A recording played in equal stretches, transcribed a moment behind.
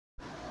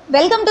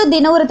Welcome to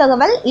தின ஒரு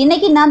தகவல்.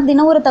 இன்னைக்கு நான்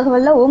தின ஒரு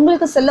தகவலில்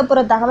உங்களுக்கு சொல்ல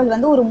போகிற தகவல்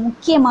வந்து ஒரு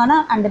முக்கியமான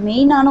அண்ட்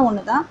மெயினான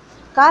ஒன்று தான்.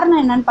 காரணம்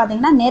என்னன்னு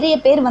பார்த்தீங்கன்னா, நிறைய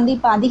பேர் வந்து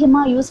இப்போ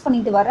அதிகமாக யூஸ்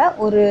பண்ணிட்டு வர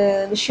ஒரு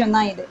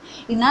விஷயந்தான் இது.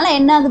 இதனால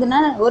என்ன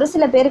ஆகுதுன்னா, ஒரு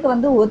சில பேருக்கு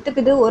வந்து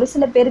ஒத்துக்குது, ஒரு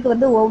சில பேருக்கு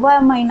வந்து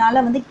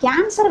ஒவ்வாமையினால வந்து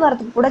கேன்சர்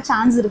வரதுக்கு கூட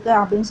சான்ஸ் இருக்குது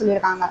அப்படின்னு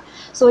சொல்லியிருக்காங்க.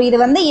 ஸோ இது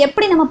வந்து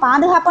எப்படி நம்ம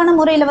பாதுகாப்பான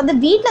முறையில் வந்து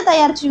வீட்டில்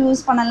தயாரித்து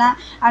யூஸ் பண்ணலாம்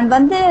அண்ட்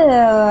வந்து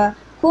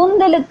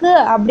கூந்தலுக்கு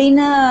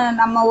அப்படின்னு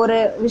நம்ம ஒரு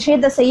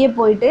விஷயத்த செய்ய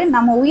போயிட்டு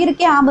நம்ம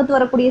உயிருக்கே ஆபத்து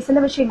வரக்கூடிய சில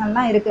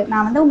விஷயங்கள்லாம் இருக்குது.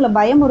 நான் வந்து உங்களை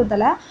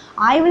பயமுறுத்தலை,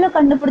 ஆய்வில்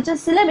கண்டுபிடிச்ச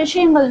சில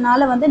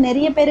விஷயங்கள்னால வந்து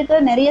நிறைய பேருக்கு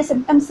நிறைய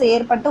சிம்டம்ஸ்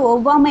ஏற்பட்டு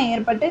ஒவ்வாமை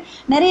ஏற்பட்டு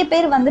நிறைய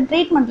பேர் வந்து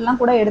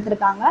ட்ரீட்மெண்ட்லாம் கூட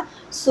எடுத்திருக்காங்க.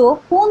 ஸோ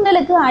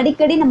கூந்தலுக்கு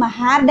அடிக்கடி நம்ம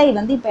ஹேர் டை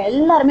வந்து இப்போ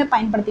எல்லாருமே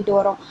பயன்படுத்திட்டு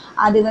வரோம்.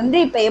 அது வந்து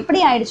இப்போ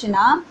எப்படி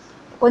ஆயிடுச்சுன்னா,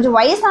 கொஞ்சம்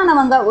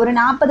வயசானவங்க, ஒரு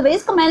 40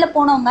 வயசுக்கு மேலே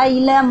போனவங்க,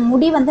 இல்லை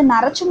முடி வந்து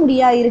நரைச்சி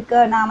முடியாக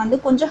இருக்குது, நான் வந்து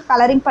கொஞ்சம்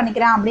கலரிங்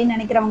பண்ணிக்கிறேன் அப்படின்னு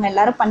நினைக்கிறவங்க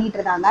எல்லாரும் பண்ணிட்டு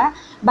இருந்தாங்க.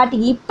 பட்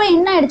இப்போ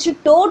என்ன ஆயிடுச்சு,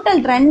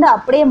 டோட்டல் ட்ரெண்ட்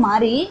அப்படியே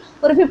மாறி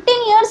ஒரு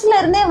 15 இயர்ஸ்ல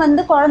இருந்தே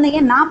வந்து குழந்தைங்க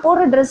நான்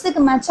போடுற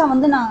ட்ரெஸ்ஸுக்கு மேட்சாக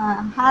வந்து நான்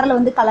ஹேரில்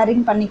வந்து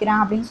கலரிங் பண்ணிக்கிறேன்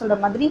அப்படின்னு சொல்கிற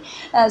மாதிரி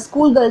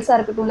ஸ்கூல் கேர்ள்ஸாக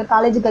இருக்கட்டும், இல்லை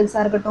காலேஜ்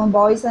கேர்ள்ஸாக இருக்கட்டும்,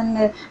 பாய்ஸ்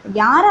அண்ட்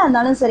யாராக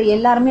இருந்தாலும் சரி,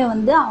 எல்லாருமே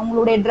வந்து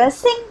அவங்களுடைய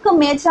ட்ரெஸ்ஸிங்க்கு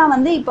மேட்சாக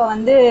வந்து இப்போ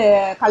வந்து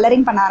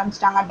கலரிங் பண்ண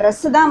ஆரம்பிச்சிட்டாங்க.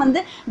 ட்ரெஸ்ஸு தான்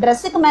வந்து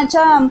ட்ரெஸ்ஸுக்கு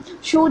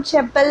மேட்சாக ஷூ,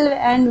 செப்பல்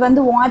அண்ட்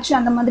வந்து வாட்ச்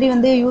அந்த மாதிரி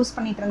வந்து யூஸ்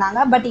பண்ணிட்டு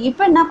இருந்தாங்க. பட்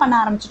இப்போ என்ன பண்ண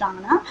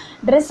ஆரம்பிச்சிட்டாங்கன்னா,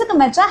 ட்ரெஸ்ஸுக்கு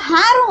மேட்சாக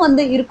ஹேரும்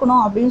வந்து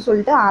இருக்கணும் அப்படின்னு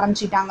சொல்லிட்டு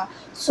ஆரம்பிச்சிட்டாங்க.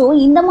 ஸோ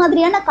இந்த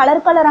மாதிரியான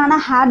கலரான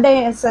ஹேர்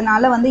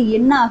டைஸ்னால வந்து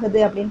என்ன ஆகுது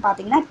அப்படின்னு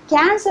பார்த்தீங்கன்னா,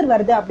 கேன்சர்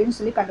வருது அப்படின்னு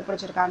சொல்லி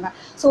கண்டுபிடிச்சிருக்காங்க.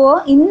 ஸோ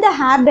இந்த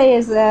ஹேர்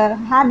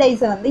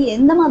டைஸை வந்து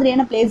எந்த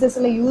மாதிரியான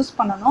பிளேசஸில் யூஸ்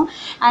பண்ணணும்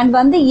அண்ட்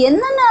வந்து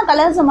என்னென்ன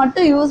கலர்ஸை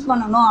மட்டும் யூஸ்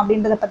பண்ணணும்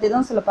அப்படின்றத பற்றி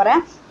தான் சொல்ல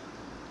போகிறேன்.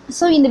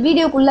 ஸோ இந்த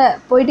வீடியோக்குள்ளே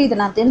போயிட்டு இதை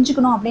நான்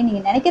தெரிஞ்சுக்கணும் அப்படின்னு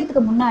நீங்கள்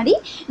நினைக்கிறதுக்கு முன்னாடி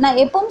நான்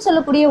எப்பவும்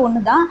சொல்லக்கூடிய ஒன்று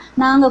தான்,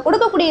 நாங்கள்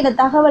கொடுக்கக்கூடிய இந்த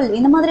தகவல்,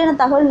 இந்த மாதிரியான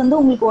தகவல் வந்து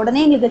உங்களுக்கு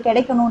உடனே எங்களுக்கு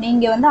கிடைக்கணும்,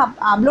 நீங்கள் வந்து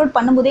அப்லோட்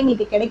பண்ணும்போதே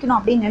எங்களுக்கு கிடைக்கணும்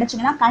அப்படின்னு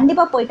நினச்சிங்கன்னா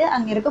கண்டிப்பாக போயிட்டு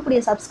அங்கே இருக்கக்கூடிய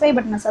சப்ஸ்கிரைப்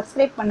பட்டனை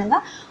சப்ஸ்கிரைப்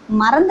பண்ணுங்கள்.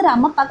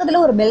 மறந்துடாமல் பக்கத்தில்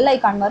ஒரு பெல்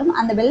ஐக்கான் வரும்,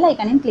 அந்த பெல்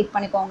ஐக்கானையும் கிளிக்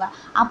பண்ணிக்கோங்க.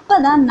 அப்போ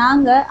தான்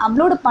நாங்கள்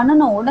அப்லோடு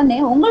பண்ணின உடனே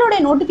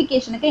உங்களுடைய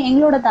நோட்டிஃபிகேஷனுக்கு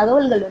எங்களோட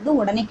தகவல்கள் வந்து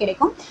உடனே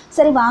கிடைக்கும்.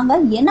 சரி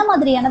வாங்க, என்ன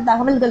மாதிரியான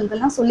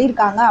தகவல்கள்லாம்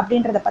சொல்லியிருக்காங்க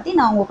அப்படின்றத பற்றி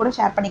நான் உங்கள் கூட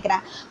ஷேர்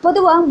பண்ணிக்கிறேன்.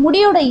 பொதுவாக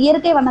முடியோட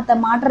இயற்கை வண்ணத்தை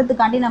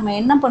மாற்றுறதுக்காண்டி நம்ம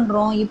என்ன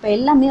பண்ணுறோம், இப்போ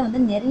எல்லாமே வந்து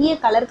நிறைய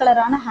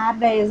கலரான ஹேர்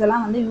டைஸ்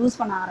எல்லாம் வந்து யூஸ்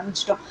பண்ண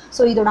ஆரம்பிச்சிட்டோம்.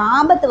 ஸோ இதோட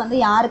ஆபத்து வந்து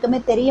யாருக்குமே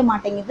தெரிய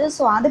மாட்டேங்குது.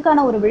 ஸோ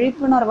அதுக்கான ஒரு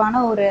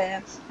விழிப்புணர்வான ஒரு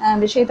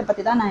விஷயத்தை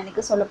பற்றி தான் நான்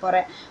எனக்கு சொல்ல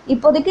போகிறேன்.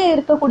 இப்போதைக்கு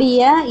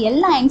இருக்கக்கூடிய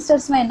எல்லா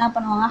யங்ஸ்டர்ஸுமே என்ன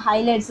பண்ணுவாங்க,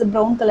 ஹைலைட்ஸ்,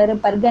 ப்ரௌன் கலரு,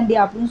 பர்கண்டி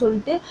அப்படின்னு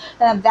சொல்லிட்டு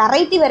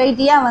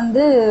வெரைட்டியாக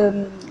வந்து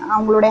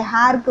அவங்களுடைய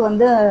ஹேருக்கு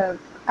வந்து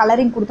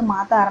கலரிங் கொடுத்து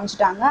மாற்ற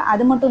ஆரம்பிச்சிட்டாங்க.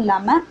 அது மட்டும்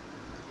இல்லாமல்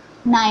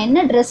நான்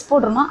என்ன ட்ரெஸ்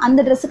போடுறனோ அந்த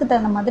ட்ரெஸ்ஸுக்கு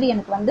தகுந்த மாதிரி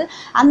எனக்கு வந்து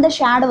அந்த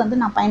ஷேடை வந்து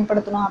நான்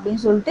பயன்படுத்தணும்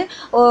அப்படின்னு சொல்லிட்டு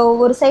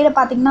ஒரு சைடை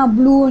பார்த்திங்கன்னா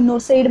ப்ளூ,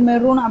 இன்னொரு சைடு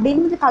மெரூன்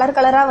அப்படின்னு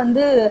கலராக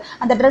வந்து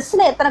அந்த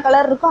ட்ரெஸ்ஸில் எத்தனை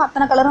கலர் இருக்கோ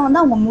அத்தனை கலரும்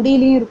வந்து அவங்க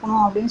முடியிலையும்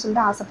இருக்கணும் அப்படின்னு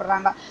சொல்லிட்டு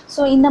ஆசைப்பட்றாங்க.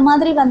 ஸோ இந்த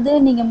மாதிரி வந்து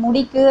நீங்கள்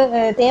முடிக்கு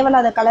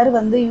தேவையில்லாத கலர்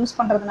வந்து யூஸ்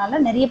பண்ணுறதுனால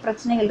நிறைய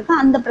பிரச்சனைகள்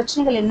இருக்குது. அந்த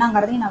பிரச்சனைகள்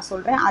என்னங்கிறதையும் நான்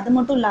சொல்கிறேன். அது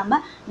மட்டும்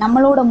இல்லாமல்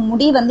நம்மளோட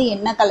முடி வந்து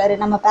என்ன கலரு,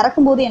 நம்ம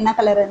பிறக்கும்போது என்ன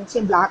கலர்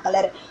இருந்துச்சு, பிளாக்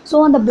கலரு.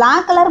 ஸோ அந்த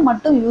பிளாக் கலர்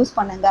மட்டும் யூஸ்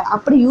பண்ணுங்கள்.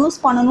 அப்படி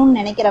யூஸ் பண்ணணும்னு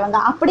நினைக்கிறவங்க,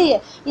 அப்படி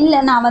இல்லை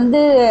நான் வந்து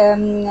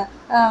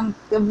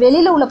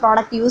வெளியில் உள்ள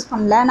ப்ராடக்ட் யூஸ்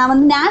பண்ணல, நான்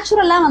வந்து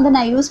நேச்சுரலாக வந்து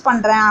நான் யூஸ்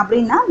பண்ணுறேன்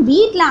அப்படின்னா,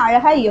 வீட்டில்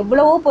அழகாக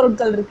எவ்வளவோ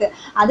பொருட்கள் இருக்குது.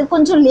 அது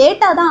கொஞ்சம்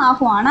லேட்டாக தான்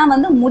ஆகும், ஆனால்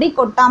வந்து முடி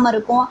கொட்டாமல்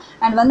இருக்கும்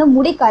அண்ட் வந்து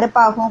முடி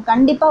கருப்பாகும்.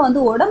 கண்டிப்பாக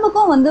வந்து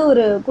உடம்புக்கும் வந்து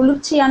ஒரு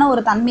குளிர்ச்சியான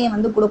ஒரு தன்மையை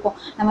வந்து கொடுக்கும்.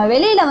 நம்ம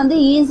வெளியில் வந்து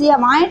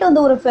ஈஸியாக வாங்கிட்டு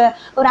வந்து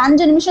ஒரு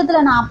 5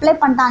 நிமிஷத்தில் நான் அப்ளை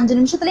பண்ணிட்டேன், 5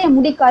 நிமிஷத்துல என்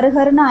முடி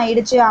கருகருன்னு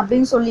ஆயிடுச்சு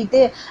அப்படின்னு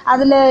சொல்லிட்டு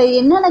அதில்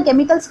என்னென்ன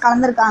கெமிக்கல்ஸ்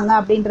கலந்துருக்காங்க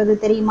அப்படின்றது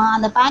தெரியுமா?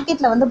 அந்த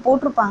பேக்கெட்டில் வந்து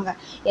போட்டிருப்பாங்க.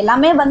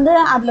 எல்லாமே வந்து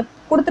அதில்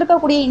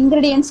கொடுத்துருக்கக்கூடிய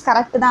இன்க்ரீடியன்ட்ஸ்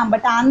கரெக்டு தான்,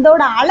 பட்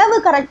அதோட அளவு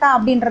கரெக்டாக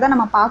அப்படின்றத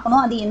நம்ம பார்க்கணும்.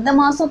 அது எந்த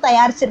மாதம்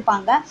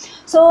தயாரிச்சிருப்பாங்க,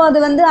 ஸோ அது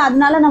வந்து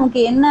அதனால நமக்கு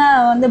என்ன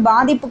வந்து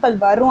பாதிப்புகள்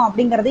வரும்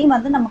அப்படிங்கிறதையும்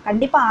வந்து நம்ம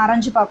கண்டிப்பாக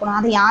ஆராய்ஞ்சு பார்க்கணும்.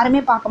 அதை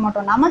யாருமே பார்க்க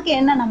மாட்டோம். நமக்கு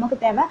என்ன, நமக்கு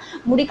தேவை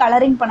முடி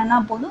கலரிங் பண்ணினா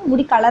போதும்,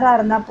 முடி கலராக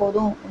இருந்தால்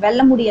போதும்,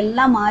 வெள்ளை முடி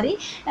எல்லாம் மாறி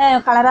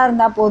கலராக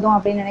இருந்தால் போதும்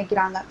அப்படின்னு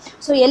நினைக்கிறாங்க.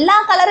 ஸோ எல்லா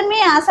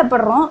கலருமே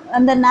ஆசைப்படுறோம்.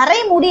 அந்த நிறை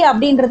முடி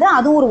அப்படின்றது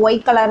அதுவும் ஒரு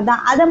ஒயிட் கலர்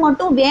தான், அதை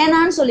மட்டும்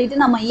வேணான்னு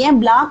சொல்லிட்டு நம்ம ஏன்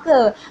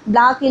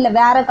பிளாக் இல்லை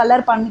வேறு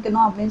கலர் பண்ணிக்கணும்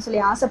அப்படின்னு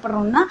சொல்லி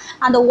ஆசைப்படுறோம்னா,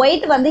 அந்த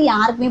ஒயிட் வந்து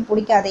யாருக்குமே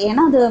பிடிக்காது.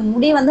 ஏன்னா அது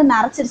முடி வந்து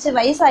நரைச்சிருச்சு,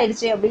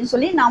 வயசாயிடுச்சு அப்படின்னு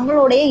சொல்லி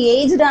நம்மளுடைய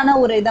ஏஜ்டான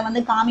ஒரு இதை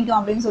வந்து காமிக்கும்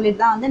அப்படின்னு சொல்லிட்டு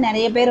தான் வந்து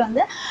நிறைய பேர்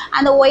வந்து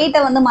அந்த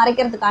ஒயிட்டை வந்து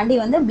மறைக்கிறதுக்காண்டி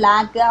வந்து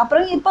பிளாக்,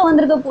 அப்புறம் இப்போ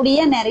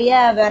வந்திருக்கக்கூடிய நிறைய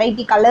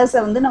வெரைட்டி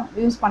கலர்ஸை வந்து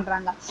நம்ம யூஸ்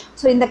பண்ணுறாங்க.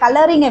 ஸோ இந்த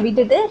கலரிங்கை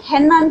விட்டுட்டு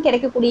ஹென்னான்னு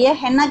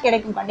ஹென்னா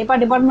கிடைக்கும்.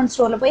 கண்டிப்பாக டிபார்ட்மெண்ட்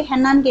ஸ்டோரில் போய்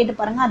ஹென்னான்னு கேட்டு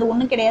பாருங்கள். அது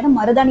ஒன்றும் கிடையாது,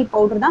 மருதாணி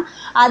பவுடர் தான்.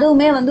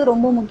 அதுவுமே வந்து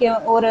ரொம்ப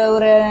முக்கியம், ஒரு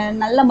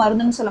நல்ல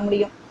மருந்துன்னு சொல்ல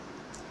முடியும்.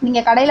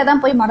 நீங்கள் கடையில்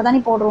தான் போய் மருதாணி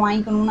பவுடர்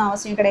வாங்கிக்கணும்னு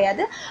அவசியம்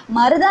கிடையாது.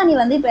 மருதாணி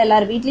வந்து இப்போ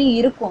எல்லார் வீட்லேயும்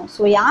இருக்கும்.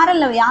 ஸோ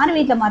யார்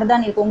வீட்டில்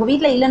மருதாணி இருக்கும், உங்கள்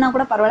வீட்டில் இல்லைன்னா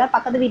கூட பரவாயில்ல,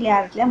 பக்கத்து வீட்டில்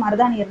யார் வீட்டில்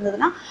மருதாணி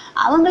இருந்ததுன்னா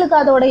அவங்களுக்கு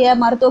அதோடைய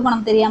மருத்துவ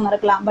குணம் தெரியாமல்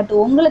இருக்கலாம். பட்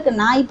உங்களுக்கு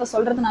நான் இப்போ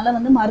சொல்கிறதுனால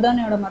வந்து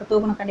மருதாணியோட மருத்துவ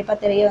குணம் கண்டிப்பாக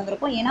தெரிய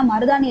வந்திருக்கும். ஏன்னா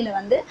மருதாணியில்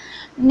வந்து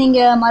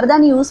நீங்கள்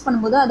மருதாணி யூஸ்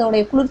பண்ணும்போது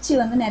அதோடைய குளிர்ச்சி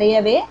வந்து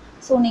நிறையவே,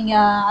 ஸோ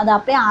நீங்கள் அதை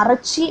அப்படியே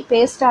அரைச்சி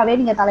பேஸ்ட்டாகவே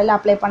நீங்கள் தலையில்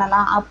அப்ளை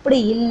பண்ணலாம். அப்படி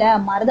இல்லை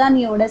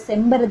மருதாணியோட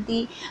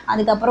செம்பருத்தி,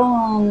 அதுக்கப்புறம்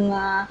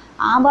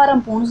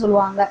ஆவாரம் பூன்னு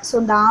சொல்லுவாங்க, ஸோ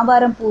இந்த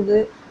ஆவாரம்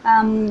பூவு,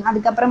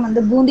 அதுக்கப்புறம்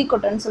வந்து பூந்தி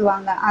கொட்டைன்னு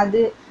சொல்லுவாங்க,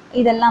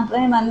 இதெல்லாம்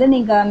வந்து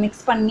நீங்கள்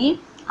மிக்ஸ் பண்ணி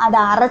அதை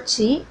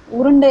அரைச்சி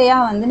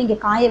உருண்டையாக வந்து நீங்கள்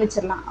காய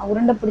வச்சிடலாம்.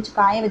 உருண்டை பிடிச்சி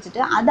காய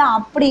வச்சுட்டு அதை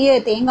அப்படியே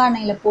தேங்காய்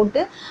எண்ணெயில்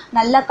போட்டு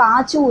நல்லா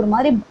காய்ச்சி ஒரு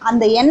மாதிரி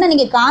அந்த எண்ணெய்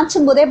நீங்கள்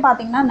காய்ச்சும் போதே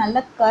பார்த்தீங்கன்னா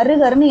நல்லா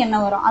கருன்னு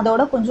எண்ணெய் வரும்.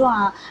 அதோட கொஞ்சம்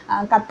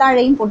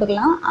கத்தாழையும்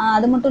போட்டுக்கலாம்.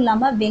 அது மட்டும்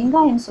இல்லாமல்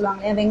வெங்காயம்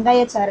சொல்லுவாங்க இல்லையா,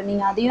 வெங்காயச்சாறு,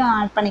 நீங்கள் அதையும்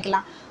ஆட்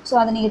பண்ணிக்கலாம். ஸோ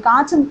அதை நீங்கள்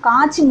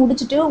காய்ச்சி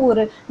முடிச்சுட்டு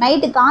ஒரு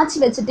நைட்டு காய்ச்சி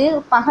வச்சுட்டு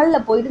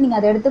பகலில் போயிட்டு நீங்கள்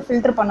அதை எடுத்து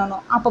ஃபில்டர்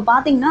பண்ணணும். அப்போ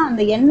பார்த்தீங்கன்னா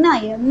அந்த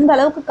எண்ணெய் எந்த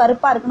அளவுக்கு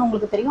கருப்பாக இருக்குன்னு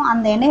உங்களுக்கு தெரியும்.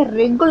 அந்த எண்ணெயை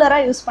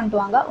ரெகுலராக யூஸ்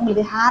பண்ணிட்டு வாங்க,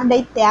 உங்களுக்கு ஹேர் டை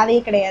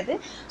தேவையே கிடையாது.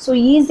 ஸோ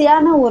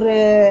ஈஸியான ஒரு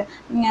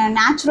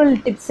நேச்சுரல்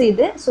டிப்ஸ்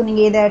இது. ஸோ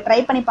நீங்கள் இதை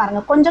ட்ரை பண்ணி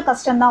பாருங்கள். கொஞ்சம்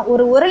கஷ்டம்தான்.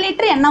 ஒரு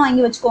லிட்டர் எண்ணெய்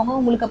வாங்கி வச்சுக்கோங்க.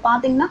 உங்களுக்கு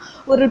பார்த்தீங்கன்னா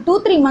ஒரு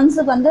 2-3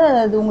 மந்த்ஸுக்கு வந்து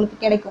அது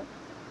உங்களுக்கு கிடைக்கும்.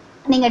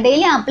 நீங்கள்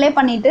டெய்லி அப்ளை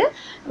பண்ணிவிட்டு,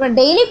 இப்போ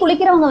டெய்லி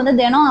குளிக்கிறவங்க வந்து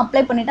தினம்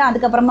அப்ளை பண்ணிவிட்டு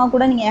அதுக்கப்புறமா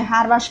கூட நீங்கள்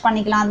ஹேர் வாஷ்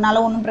பண்ணிக்கலாம்.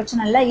 அதனால ஒன்றும்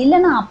பிரச்சனை இல்லை.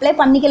 இல்லைன்னா அப்ளை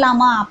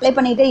பண்ணிக்கலாமா, அப்ளை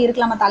பண்ணிகிட்டே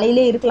இருக்கலாமா,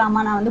 தலையிலே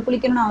இருக்கலாமா, நான் வந்து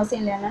குளிக்கணும்னு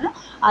அவசியம் இல்லைனாலும்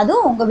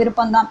அதுவும் உங்கள்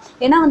விருப்பம் தான்.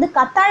 ஏன்னா வந்து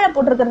கத்தாழை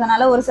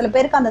போட்டிருக்கிறதுனால ஒரு சில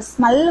பேருக்கு அந்த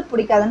ஸ்மெல்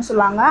பிடிக்காதுன்னு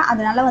சொல்லுவாங்க.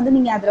 அதனால வந்து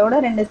நீங்கள் அதோட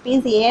 2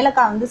 பீஸ்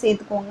ஏலக்காய் வந்து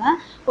சேர்த்துக்கோங்க,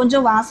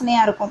 கொஞ்சம்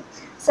வாசனையாக இருக்கும்.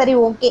 சரி,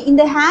 ஓகே.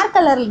 இந்த ஹேர்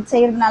கலர்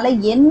செய்கிறதுனால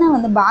என்ன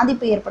வந்து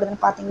பாதிப்பு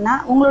ஏற்படுதுன்னு பார்த்தீங்கன்னா,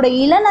 உங்களோட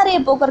இளநரையை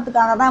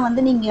போக்குறதுக்காக தான்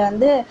வந்து நீங்கள்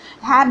வந்து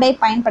ஹேர் டை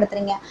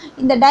பயன்படுத்துகிறீங்க.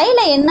 இந்த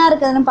டையில் என்ன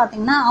இருக்குதுன்னு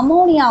பார்த்தீங்கன்னா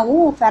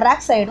அமோனியாவும்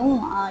ஃபெராக்சைடும்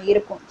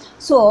இருக்கும்.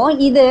 ஸோ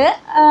இது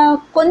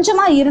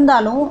கொஞ்சமாக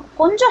இருந்தாலும்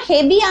கொஞ்சம்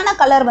ஹெவியான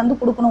கலர் வந்து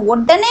கொடுக்கணும்.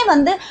 உடனே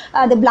வந்து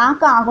அது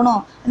பிளாக்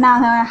ஆகணும்.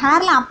 நான்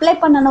ஹேரில் அப்ளை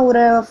பண்ணின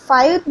ஒரு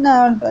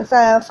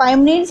 5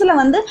 மினிட்ஸில்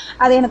வந்து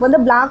அது எனக்கு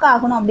வந்து பிளாக்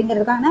ஆகணும்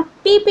அப்படிங்கிறதுக்காக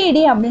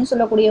பிபிடி அப்படின்னு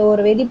சொல்லக்கூடிய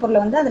ஒரு வேதிப்பொருளை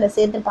வந்து அதில்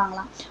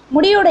சேர்த்துருப்பாங்களாம்.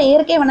 முடியோட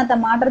இயற்கை வண்ணத்தை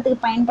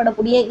மாற்றத்துக்கு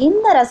பயன்படக்கூடிய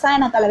இந்த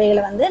ரசாயன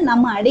கலவைகளை வந்து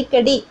நம்ம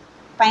அடிக்கடி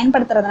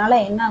பயன்படுத்துறதுனால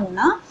என்ன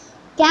ஆகும்னா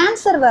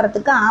கேன்சர்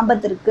வரத்துக்கு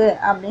ஆபத்து இருக்குது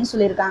அப்படின்னு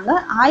சொல்லியிருக்காங்க.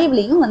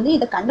 ஆய்வுலையும் வந்து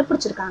இதை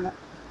கண்டுபிடிச்சிருக்காங்க.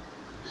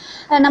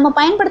 நம்ம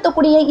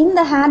பயன்படுத்தக்கூடிய இந்த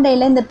ஹேர்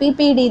டைல இந்த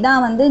பிபிடி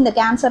தான் வந்து இந்த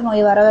கேன்சர்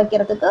நோய் வர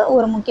வைக்கிறதுக்கு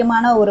ஒரு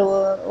முக்கியமான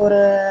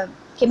ஒரு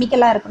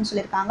கெமிக்கலாக இருக்குன்னு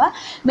சொல்லியிருக்காங்க.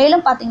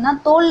 மேலும் பார்த்தீங்கன்னா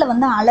தோலில்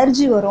வந்து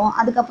அலர்ஜி வரும்.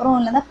 அதுக்கப்புறம்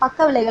இல்லைன்னா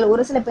பக்க விளைவுகள்,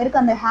 ஒரு சில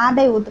பேருக்கு அந்த ஹேர்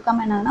டை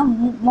ஒத்துக்காமல் என்னன்னா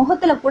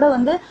முகத்தில் கூட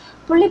வந்து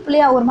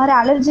புள்ளியாக ஒரு மாதிரி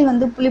அலர்ஜி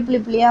வந்து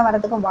புள்ளியாக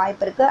வரதுக்கு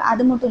வாய்ப்பு இருக்குது.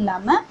 அது மட்டும்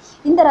இல்லாமல்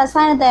இந்த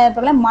ரசாயன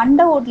தயாரிப்புகளை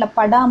மண்டை ஓட்டில்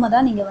படாமல்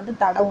தான் நீங்கள் வந்து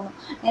தடவணும்.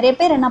 நிறைய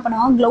பேர் என்ன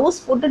பண்ணுவாங்க, க்ளவுஸ்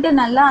போட்டுட்டு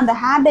நல்லா அந்த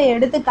ஹேர் டை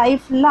எடுத்து கை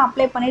ஃபுல்லாக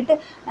அப்ளை பண்ணிவிட்டு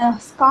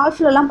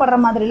ஸ்கால்ஃப்லலாம் படுற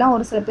மாதிரிலாம்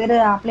ஒரு சில பேர்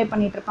அப்ளை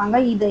பண்ணிகிட்டு இருப்பாங்க.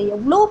 இது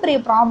எவ்வளோ பெரிய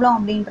ப்ராப்ளம்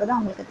அப்படின்றது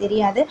அவங்களுக்கு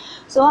தெரியாது.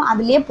 ஸோ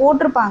அதுலேயே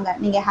போட்டிருப்பாங்க,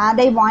 நீங்கள் ஹேர்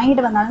டை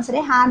வாங்கிட்டு வந்தாலும்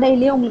சரி, ஹேர்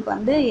டைலேயே உங்களுக்கு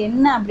வந்து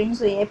என்ன அப்படின்னு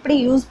சொல்லி எப்படி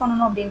யூஸ்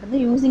பண்ணணும் அப்படின்றது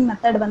யூஸிங்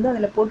மெத்தட் வந்து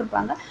அதில்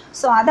போட்டிருப்பாங்க.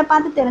 ஸோ அதை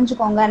பார்த்து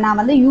தெரிஞ்சுக்கோங்க.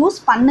 நான் வந்து யூஸ்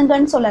பண்ணுங்கன்னு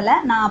சொல்லலை,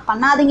 நான்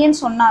பண்ணாதீங்கன்னு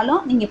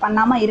சொன்னாலும் நீங்கள்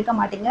பண்ணாமல் இருக்க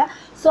மாட்டீங்க.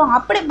 ஸோ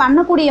அப்படி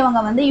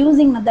பண்ணக்கூடியவங்க வந்து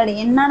யூஸிங் மெத்தட்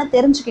என்னன்னு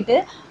தெரிஞ்சுக்கிட்டு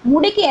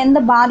முடிக்கு எந்த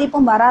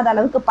பாதிப்பும் வராத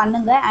அளவுக்கு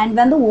பண்ணுங்க. அண்ட்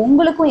வந்து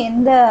உங்களுக்கும்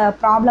எந்த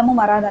ப்ராப்ளமும்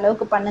வராத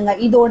அளவுக்கு பண்ணுங்க.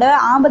 இதோட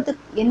ஆபத்து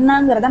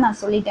என்னங்கிறத நான்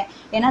சொல்லிட்டேன்.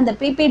 ஏன்னா இந்த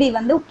பிபிடி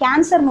வந்து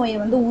கேன்சர் நோயை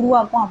வந்து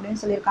உருவாக்கும்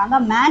அப்படின்னு சொல்லியிருக்காங்க.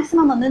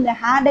 மேக்ஸிமம் வந்து இந்த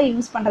ஹேர் டை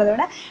யூஸ் பண்ணுறத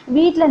விட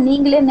வீட்டில்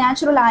நீங்களே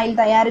நேச்சுரல் ஆயில்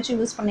தயாரித்து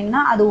யூஸ்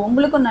பண்ணிங்கன்னா அது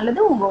உங்களுக்கும் நல்லது,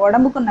 உங்கள்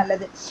உடம்புக்கும்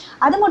நல்லது.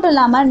 அது மட்டும்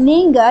இல்லாமல்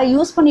நீங்கள்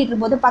யூஸ் பண்ணிட்டு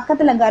இருக்கும்போது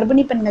பக்கத்தில்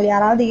கர்ப்பிணி பெண்கள்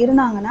யாராவது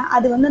இருந்தாங்கன்னா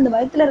அது வந்து அந்த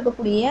வயிற்றில்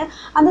இருக்கக்கூடிய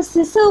அந்த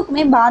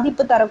சிசுவுக்குமே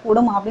பாதிப்பு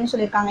தரக்கூடும் அப்படின்னு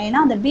சொல்லியிருக்காங்க. ஏன்னா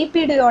அந்த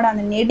பிபிடியோட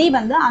அந்த நெடி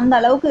வந்து அந்த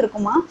அளவுக்கு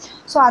இருக்குமா.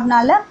 ஸோ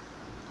அதனால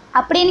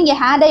அப்படியே நீங்கள்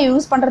ஹேர் டை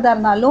யூஸ் பண்ணுறதா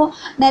இருந்தாலும்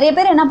நிறைய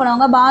பேர் என்ன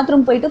பண்ணுவாங்க,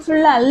 பாத்ரூம் போயிட்டு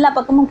ஃபுல்லாக எல்லா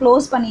பக்கமும்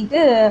க்ளோஸ் பண்ணிவிட்டு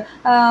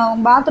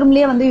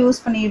பாத்ரூம்லேயே வந்து யூஸ்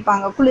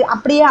பண்ணியிருப்பாங்க.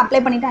 அப்படியே அப்ளை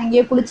பண்ணிவிட்டு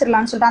அங்கேயே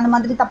குளிச்சிடலான்னு சொல்லிட்டு அந்த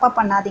மாதிரி தப்பாக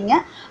பண்ணாதீங்க.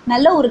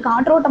 நல்ல ஒரு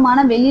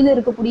காற்றோட்டமான வெளியில்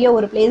இருக்கக்கூடிய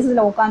ஒரு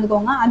பிளேஸில்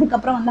உட்காந்துக்கோங்க,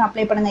 அதுக்கப்புறம் வந்து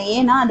அப்ளை பண்ணுங்கள்.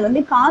 ஏன்னா அது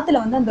வந்து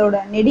காற்றுல வந்து அதோட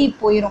நெடி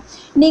போயிடும்.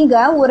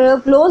 நீங்கள் ஒரு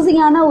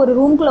க்ளோசிங்கான ஒரு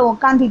ரூம்குள்ளே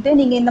உட்காந்துட்டு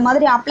நீங்கள் இந்த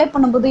மாதிரி அப்ளை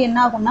பண்ணும்போது என்ன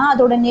ஆகும்னா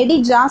அதோட நெடி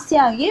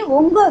ஜாஸ்தியாகி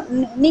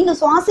நீங்கள்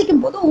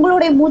சுவாசிக்கும் போது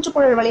உங்களுடைய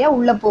மூச்சுக்குழல் வழியாக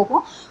உள்ளே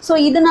போகும். ஸோ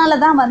இதனால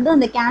தான் வந்து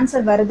அந்த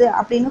கேன்சர் வருது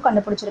அப்படின்னு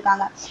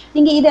கண்டுபிடிச்சிருக்காங்க.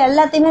 நீங்கள் இது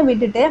எல்லாத்தையுமே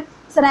விட்டுட்டு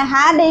சார் நான்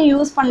ஹேர் டை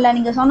யூஸ் பண்ணல,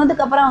 நீங்கள்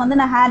சொன்னதுக்கப்புறம் வந்து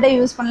நான் ஹேர் டை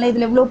யூஸ் பண்ணல,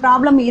 இதில் இவ்வளோ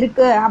ப்ராப்ளம்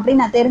இருக்குது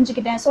அப்படின்னு நான்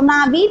தெரிஞ்சுக்கிட்டேன். ஸோ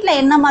நான் வீட்டில்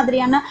என்ன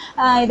மாதிரியான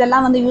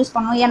இதெல்லாம் வந்து யூஸ்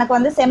பண்ணணும், எனக்கு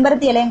வந்து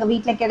செம்பருத்தி இலை எங்கள்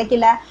வீட்டில்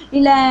கிடைக்கல,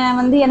 இல்லை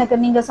வந்து எனக்கு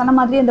நீங்கள் சொன்ன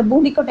மாதிரி இந்த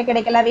பூந்திக்கொட்டை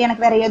கிடைக்கல,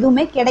 எனக்கு வேறு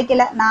எதுவுமே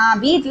கிடைக்கல,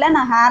 நான் வீட்டில்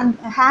நான்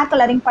ஹேர்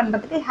கலரிங்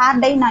பண்ணுறதுக்கு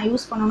ஹேர் டை நான்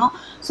யூஸ் பண்ணணும்.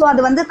 ஸோ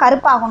அது வந்து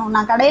கருப்பாகணும்,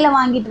 நான் கடையில்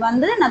வாங்கிட்டு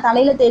வந்து நான்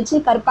தலையில்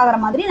தேய்ச்சி கருப்பாகிற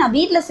மாதிரி நான்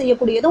வீட்டில்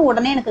செய்யக்கூடியதும்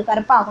உடனே எனக்கு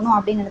கருப்பாகணும்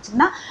அப்படின்னு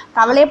நினச்சிங்கன்னா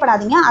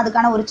கவலையப்படாதீங்க.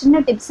 அதுக்கான ஒரு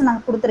சின்ன டிப்ஸ்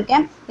நான்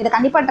கொடுத்துருக்கேன். இதை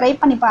கண்டிப்பாக ட்ரை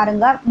பண்ணி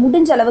பாருங்கள்.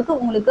 முடிஞ்ச அளவுக்கு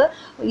உங்களுக்கு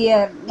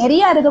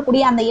நிறையா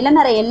இருக்கக்கூடிய அந்த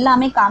இளநரை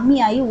எல்லாமே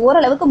கம்மியாகி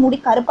ஓரளவுக்கு முடி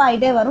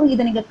கருப்பாகிட்டே வரும்.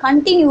 இதை நீங்கள்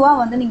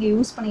கண்டினியூவாக வந்து நீங்கள்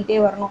யூஸ் பண்ணிகிட்டே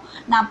வரணும்.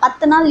 நான்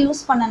 10 நாள்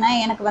யூஸ் பண்ணினேன்,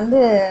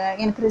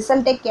 எனக்கு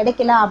ரிசல்ட்டே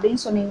கிடைக்கல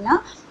அப்படின்னு சொன்னீங்கன்னா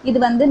இது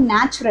வந்து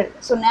நேச்சுரல்.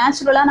 ஸோ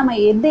நேச்சுரலாக நம்ம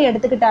எது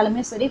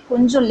எடுத்துக்கிட்டாலுமே சரி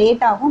கொஞ்சம்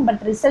லேட் ஆகும்,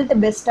 பட் ரிசல்ட்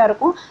பெஸ்ட்டாக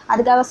இருக்கும்.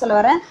 அதுக்காக சொல்ல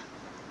வரேன்.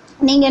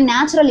 நீங்கள்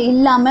நேச்சுரல்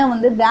இல்லாமல்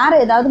வந்து வேறு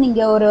ஏதாவது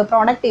நீங்கள் ஒரு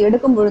ப்ராடக்ட்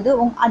எடுக்கும் பொழுது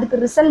அதுக்கு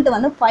ரிசல்ட்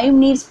வந்து 5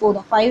 மினிட்ஸ்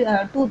போதும்,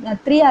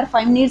 3 or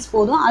 5 மினிட்ஸ்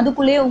போதும்.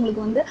 அதுக்குள்ளேயே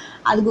உங்களுக்கு வந்து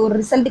அதுக்கு ஒரு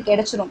ரிசல்ட்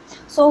கிடைச்சிரும்.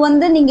 ஸோ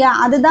வந்து நீங்கள்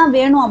அதுதான்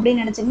வேணும்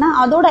அப்படின்னு நினச்சிங்கன்னா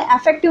அதோட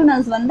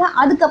எஃபெக்டிவ்னஸ் வந்து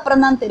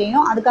அதுக்கப்புறம் தான்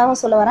தெரியும். அதுக்காக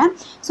சொல்ல வரேன்.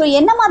 ஸோ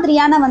என்ன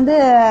மாதிரியான வந்து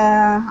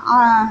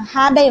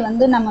ஹேர் டை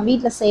வந்து நம்ம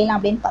வீட்டில் செய்யலாம்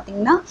அப்படின்னு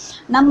பார்த்தீங்கன்னா,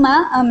 நம்ம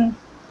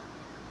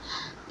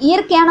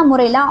இயற்கையான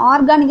முறையில்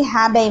ஆர்கானிக்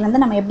ஹேர் டை வந்து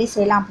நம்ம எப்படி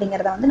செய்யலாம்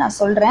அப்படிங்கிறத வந்து நான்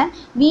சொல்கிறேன்.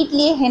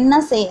 வீட்லேயே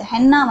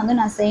ஹென்னா வந்து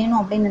நான் செய்யணும்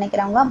அப்படின்னு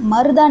நினைக்கிறவங்க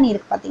மருதாணி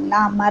இருக்குது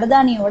பார்த்தீங்களா,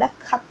 மருதாணியோட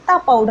கத்தா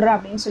பவுடர்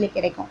அப்படின்னு சொல்லி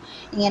கிடைக்கும்.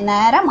 நீங்கள்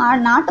நேராக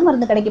நாட்டு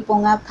மருந்து கடைக்கு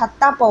போங்க,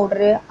 கத்தா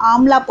பவுட்ரு,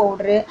 ஆம்லா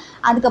பவுட்ரு,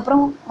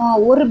 அதுக்கப்புறம்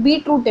ஒரு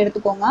பீட்ரூட்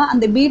எடுத்துக்கோங்க.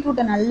 அந்த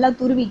பீட்ரூட்டை நல்லா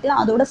துருவிட்டு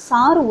அதோட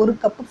சாறு 1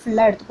 கப்பு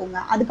ஃபுல்லாக எடுத்துக்கோங்க.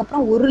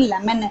 அதுக்கப்புறம் ஒரு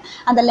லெமன்,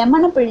 அந்த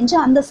லெமனை பிழிஞ்சு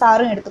அந்த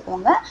சாரும்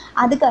எடுத்துக்கோங்க.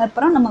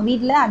 அதுக்கப்புறம் நம்ம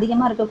வீட்டில்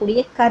அதிகமாக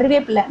இருக்கக்கூடிய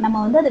கருவேப்பிலை நம்ம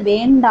வந்து அது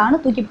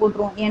வேண்டான்னு தூக்கி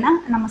போட்டுருவோம். ஏன்னா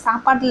நம்ம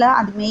சாப்பாட்டில்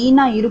அது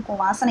மெயினாக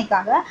இருக்கும்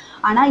வாசனைக்காக.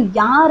 ஆனால்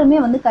யாருமே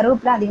வந்து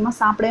கருவேப்பிலை அதிகமாக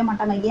சாப்பிடவே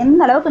மாட்டாங்க.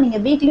 எந்த அளவுக்கு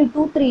நீங்கள் வீக்லி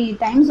 2-3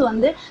 டைம்ஸ்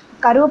வந்து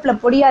கருவேப்பிலை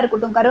பொடியாக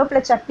இருக்கட்டும், கருவேப்பிலை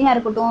சட்னியாக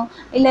இருக்கட்டும்,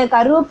 இல்லை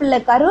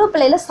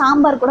கருவேப்பிலையில்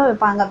சாம்பார் கூட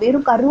வைப்பாங்க.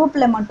 வெறும்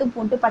கருவேப்பிலை மட்டும்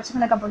போட்டு பச்சை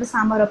மிளகாய் போட்டு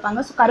சாம்பார் வைப்பாங்க.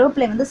 ஸோ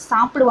கருவேப்பிலை வந்து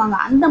சாப்பிடுவாங்க.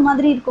 அந்த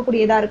மாதிரி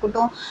இருக்கக்கூடியதாக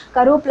இருக்கட்டும்,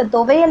 கருவேப்பிலை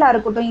துவையலாக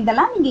இருக்கட்டும்,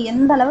 இதெல்லாம் நீங்கள்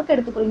எந்த அளவுக்கு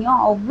எடுத்துக்கிறீங்களோ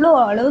அவ்வளோ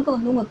அளவுக்கு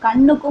வந்து உங்கள்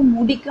கண்ணுக்கும்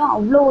முடிக்கும்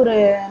அவ்வளோ ஒரு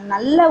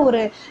நல்ல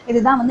ஒரு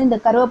இதுதான் வந்து இந்த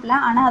கருவேப்பிலை.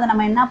 ஆனால் அதை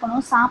நம்ம என்ன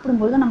பண்ணுவோம்,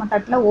 சாப்பிடும்போது நம்ம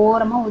தட்டில்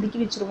ஓரமாக ஒதுக்கி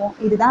வச்சுருவோம்.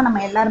 இதுதான்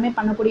நம்ம எல்லாருமே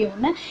பண்ணக்கூடிய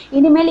ஒன்று.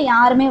 இனிமேல்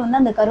யாருமே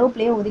வந்து அந்த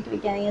கருவேப்பிலையை ஒதுக்கி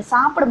வைக்காதீங்க.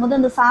 சாப்பிடும்போது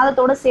அந்த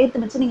சாதத்தோடு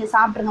சேர்த்து வச்சு நீங்கள்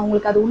சாப்பிட்ருங்க.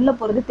 உங்களுக்கு அது உள்ளே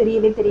போகிறது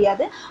தெரியவே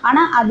தெரியாது.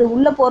 ஆனால் அது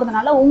உள்ளே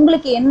போகிறதுனால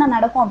உங்களுக்கு என்ன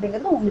நடக்கும்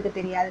அப்படிங்கிறது உங்களுக்கு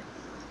தெரியாது.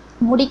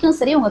 முடிக்கும்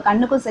சரி உங்கள்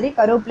கண்ணுக்கும் சரி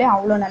கருவேப்பிலை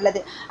அவ்வளோ நல்லது.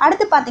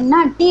 அடுத்து பார்த்தீங்கன்னா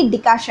டீ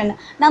டிகாஷன்.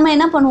 நம்ம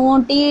என்ன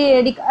பண்ணுவோம்,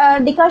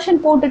 டிகாஷன்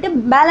போட்டுட்டு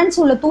பேலன்ஸ்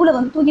உள்ள தூளை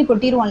வந்து தூக்கி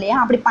கொட்டிடுவோம் இல்லையா,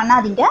 அப்படி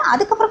பண்ணாதீங்க.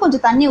 அதுக்கப்புறம்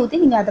கொஞ்சம் தண்ணி ஊற்றி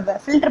நீங்கள் அதை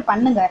ஃபில்டர்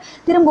பண்ணுங்கள்.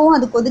 திரும்பவும்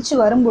அது கொதிச்சு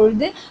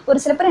வரும்பொழுது ஒரு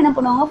சில பேர் என்ன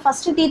பண்ணுவாங்க,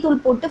 ஃபஸ்ட்டு டீ தூள்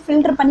போட்டு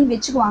ஃபில்டர் பண்ணி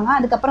வச்சுக்குவாங்க.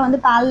 அதுக்கப்புறம் வந்து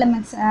பாலில்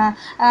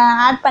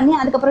ஆட் பண்ணி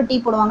அதுக்கப்புறம் டீ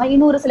போடுவாங்க.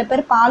 இன்னொரு சில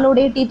பேர்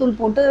பாலோடைய டீ தூள்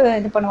போட்டு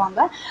இது பண்ணுவாங்க.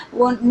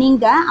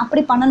 நீங்கள்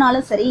அப்படி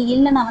பண்ணினாலும் சரி,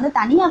 இல்லை நான் வந்து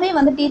தனியாகவே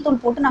வந்து டீ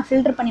தூள் போட்டு நான்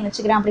ஃபில்டர் பண்ணி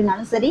வச்சுக்கிறேன்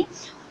அப்படின்னாலும் சரி,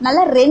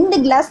 நல்லா 2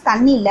 கிளாஸ்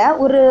தண்ணியில்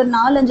ஒரு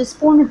 4-5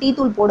 ஸ்பூன் டீ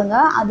தூள் போடுங்க.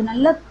 அது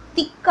நல்லா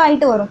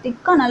திக்காயிட்டு வரும்.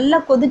 திக்காக நல்லா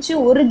கொதிச்சு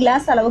 1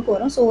 கிளாஸ் அளவுக்கு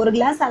வரும். ஸோ 1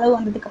 கிளாஸ் அளவு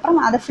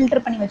வந்ததுக்கப்புறம் அதை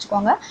ஃபில்டர் பண்ணி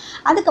வச்சுக்கோங்க.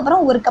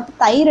 அதுக்கப்புறம் 1 கப்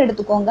தயிர்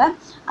எடுத்துக்கோங்க.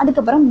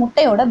 அதுக்கப்புறம்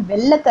முட்டையோட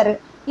வெள்ளைக்கரு.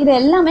 இது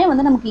எல்லாமே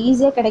வந்து நமக்கு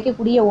ஈஸியாக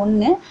கிடைக்கக்கூடிய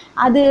ஒன்று.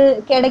 அது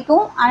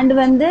கிடைக்கும். அண்ட்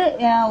வந்து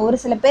ஒரு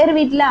சில பேர்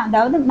வீட்டில்,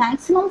 அதாவது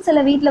மேக்ஸிமம் சில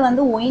வீட்டில்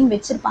வந்து ஒயின்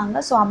வச்சுருப்பாங்க.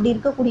 ஸோ அப்படி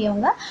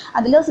இருக்கக்கூடியவங்க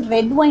அதில்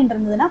ரெட் ஒயின்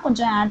இருந்ததுன்னா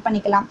கொஞ்சம் ஆட்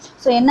பண்ணிக்கலாம்.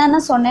 ஸோ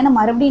என்னென்ன சொன்னேன்னு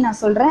மறுபடியும்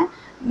நான் சொல்கிறேன்.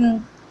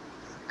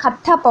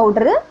 கத்தா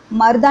பவுட்ரு,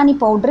 மருதாணி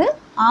பவுட்ரு,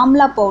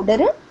 ஆம்லா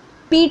பவுடரு,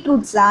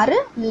 பீட்ரூட் சாறு,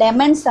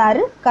 லெமன்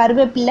சாறு,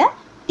 கருவேப்பிலை,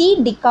 டீ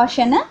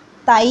டிகாஷனு,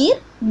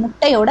 தயிர்,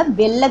 முட்டையோட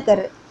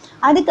வெள்ளைக்கரு.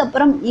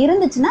 அதுக்கப்புறம்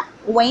இருந்துச்சுன்னா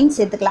ஒயின்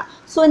சேர்த்துக்கலாம்.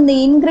 ஸோ இந்த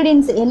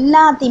இன்க்ரீடியன்ட்ஸ்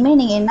எல்லாத்தையுமே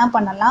நீங்கள் என்ன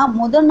பண்ணலாம்,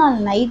 முதல்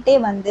நாள் நைட்டே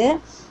வந்து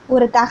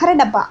ஒரு தகர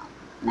டப்பா,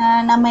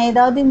 நம்ம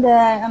ஏதாவது இந்த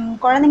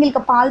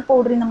குழந்தைங்களுக்கு பால்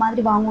பவுட்ரு இந்த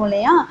மாதிரி வாங்குவோம்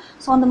இல்லையா,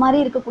 ஸோ அந்த மாதிரி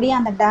இருக்கக்கூடிய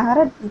அந்த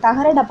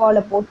தகர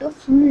டப்பாவில் போட்டு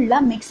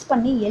ஃபுல்லாக மிக்ஸ்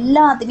பண்ணி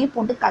எல்லாத்தையுமே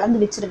போட்டு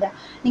கலந்து வச்சுருங்க.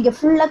 நீங்கள்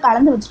ஃபுல்லாக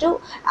கலந்து வச்சுட்டு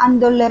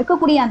அதில்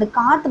இருக்கக்கூடிய அந்த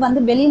காற்று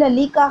வந்து வெளியில்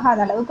லீக்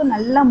ஆகாத அளவுக்கு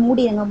நல்லா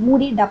மூடிடுங்க.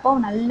 மூடி டப்பாவை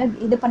நல்லா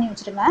இது பண்ணி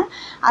வச்சுருங்க.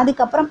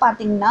 அதுக்கப்புறம்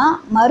பார்த்திங்கன்னா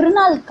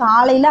மறுநாள்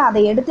காலையில்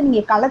அதை எடுத்து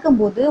நீங்கள்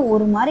கலக்கும்போது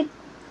ஒரு மாதிரி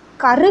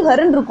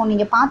கருன்னு இருக்கும்.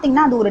 நீங்கள்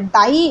பார்த்தீங்கன்னா அது ஒரு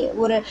டை,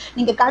 ஒரு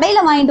நீங்கள்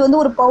கடையில் வாங்கிட்டு வந்து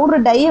ஒரு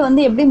பவுடர் டையை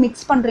வந்து எப்படி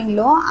மிக்ஸ்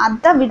பண்ணுறீங்களோ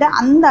அதை விட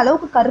அந்த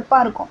அளவுக்கு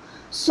கருப்பாக இருக்கும்.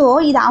 ஸோ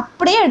இதை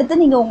அப்படியே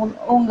எடுத்து நீங்கள்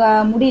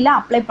உங்கள் முடியில்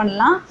அப்ளை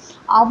பண்ணலாம்.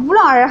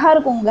 அவ்வளோ அழகாக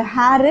இருக்கும் உங்கள்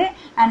ஹேரு.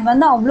 அண்ட்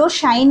வந்து அவ்வளோ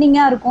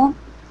ஷைனிங்காக இருக்கும்.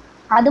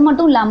 அது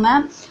மட்டும்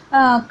இல்லாமல்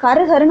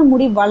கருன்னு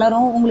முடி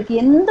வளரும். உங்களுக்கு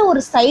எந்த ஒரு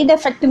சைடு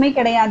எஃபெக்ட்டுமே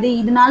கிடையாது.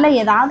 இதனால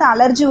ஏதாவது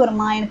அலர்ஜி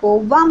வருமா, எனக்கு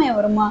ஒவ்வாமை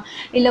வருமா,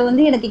 இல்லை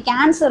வந்து எனக்கு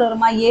கேன்சர்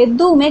வருமா,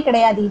 எதுவுமே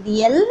கிடையாது. இது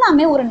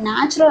எல்லாமே ஒரு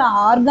நேச்சுரல்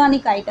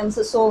ஆர்கானிக் ஐட்டம்ஸ்.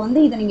 ஸோ வந்து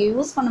இதை நீங்கள்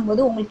யூஸ்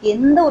பண்ணும்போது உங்களுக்கு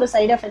எந்த ஒரு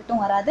சைடு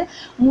எஃபெக்ட்டும் வராது.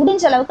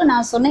 முடிஞ்ச அளவுக்கு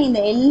நான் சொன்ன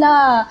இந்த எல்லா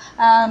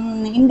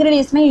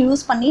இன்க்ரீடியன்ஸுமே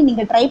யூஸ் பண்ணி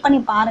நீங்கள் ட்ரை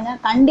பண்ணி பாருங்கள்.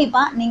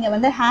 கண்டிப்பாக நீங்கள்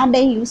வந்து ஹேர்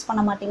டை யூஸ்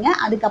பண்ண மாட்டீங்க.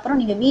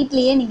 அதுக்கப்புறம் நீங்கள்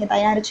வீட்லேயே நீங்கள்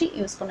தயாரித்து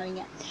யூஸ்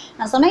பண்ணுவீங்க.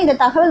 நான் சொன்ன இந்த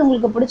தகவல்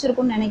உங்களுக்கு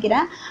பிடிச்சிருக்குன்னு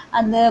நினைக்கிறேன்.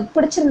 அது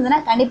பிடிச்சிருந்ததுன்னா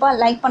கண்டிப்பாக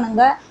லைக்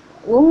பண்ணுங்கள்.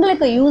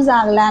 உங்களுக்கு யூஸ்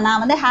ஆகலை,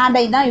 நான் வந்து ஹேர்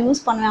டை தான்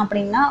யூஸ் பண்ணுவேன்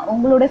அப்படின்னா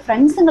உங்களுடைய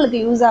ஃப்ரெண்ட்ஸுங்களுக்கு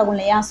யூஸ் ஆகும்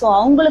இல்லையா, ஸோ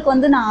அவங்களுக்கு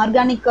வந்து நான்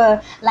ஆர்கானிக்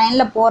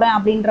லைனில் போகிறேன்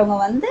அப்படின்றவங்க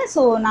வந்து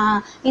ஸோ நான்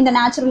இந்த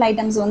நேச்சுரல்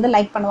ஐட்டம்ஸ் வந்து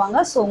லைக்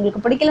பண்ணுவாங்க. ஸோ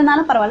உங்களுக்கு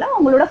பிடிக்கலனாலும் பரவாயில்ல,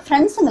 உங்களோட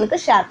ஃப்ரெண்ட்ஸுங்களுக்கு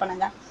ஷேர்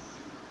பண்ணுங்கள்.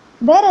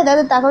 வேறு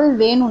ஏதாவது தகவல்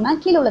வேணும்னா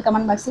கீழே உள்ள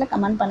கமெண்ட் பாக்ஸில்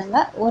கமெண்ட்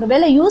பண்ணுங்கள்.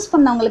 ஒருவேளை யூஸ்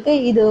பண்ணவங்களுக்கு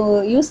இது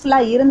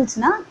யூஸ்ஃபுல்லாக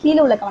இருந்துச்சுன்னா கீழே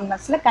உள்ள கமெண்ட்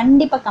பாக்ஸில்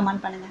கண்டிப்பாக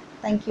கமெண்ட் பண்ணுங்கள்.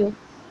 தேங்க்யூ.